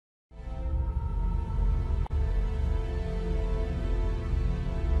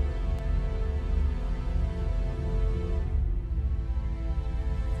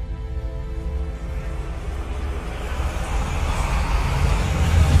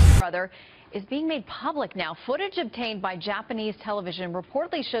brother is being made public now. Footage obtained by Japanese television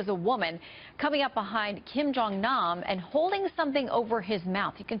reportedly shows a woman coming up behind Kim Jong-nam and holding something over his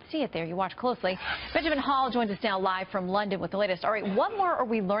mouth. You can see it there. You watch closely. Benjamin Hall joins us now live from London with the latest. All right, what more are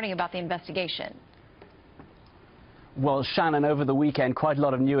we learning about the investigation? Well, Shannon, over the weekend, quite a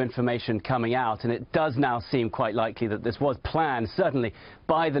lot of new information coming out, and it does now seem quite likely that this was planned, certainly,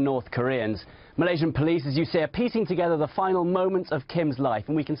 by the North Koreans. Malaysian police, as you say, are piecing together the final moments of Kim's life,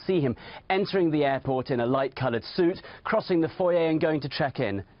 and we can see him entering the airport in a light-coloured suit, crossing the foyer and going to check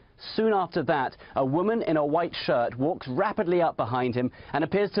in. Soon after that, a woman in a white shirt walks rapidly up behind him and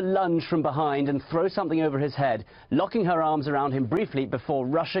appears to lunge from behind and throw something over his head, locking her arms around him briefly before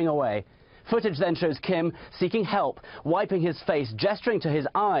rushing away. Footage then shows Kim seeking help, wiping his face, gesturing to his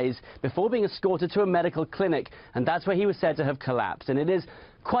eyes before being escorted to a medical clinic, and that's where he was said to have collapsed. And it is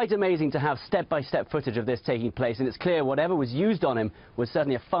quite amazing to have step-by-step footage of this taking place, and it's clear whatever was used on him was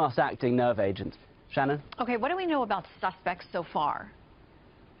certainly a fast-acting nerve agent. Shannon? Okay, what do we know about suspects so far?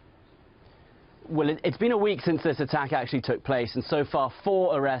 Well, it's been a week since this attack actually took place, and so far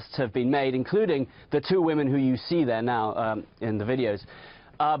 4 arrests have been made, including the 2 women who you see there now in the videos.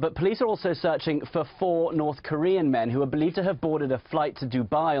 But police are also searching for 4 North Korean men who are believed to have boarded a flight to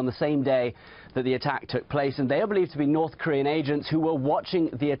Dubai on the same day that the attack took place, and they are believed to be North Korean agents who were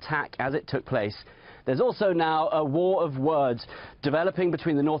watching the attack as it took place. There's also now a war of words developing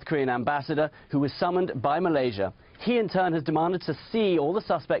between the North Korean ambassador, who was summoned by Malaysia. He, in turn, has demanded to see all the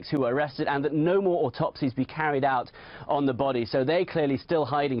suspects who were arrested and that no more autopsies be carried out on the body. So they're clearly still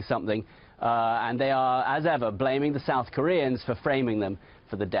hiding something, and they are, as ever, blaming the South Koreans for framing them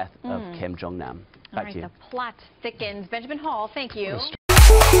for the death of Kim Jong-nam. Back to you. The plot thickens. Benjamin Hall, thank you.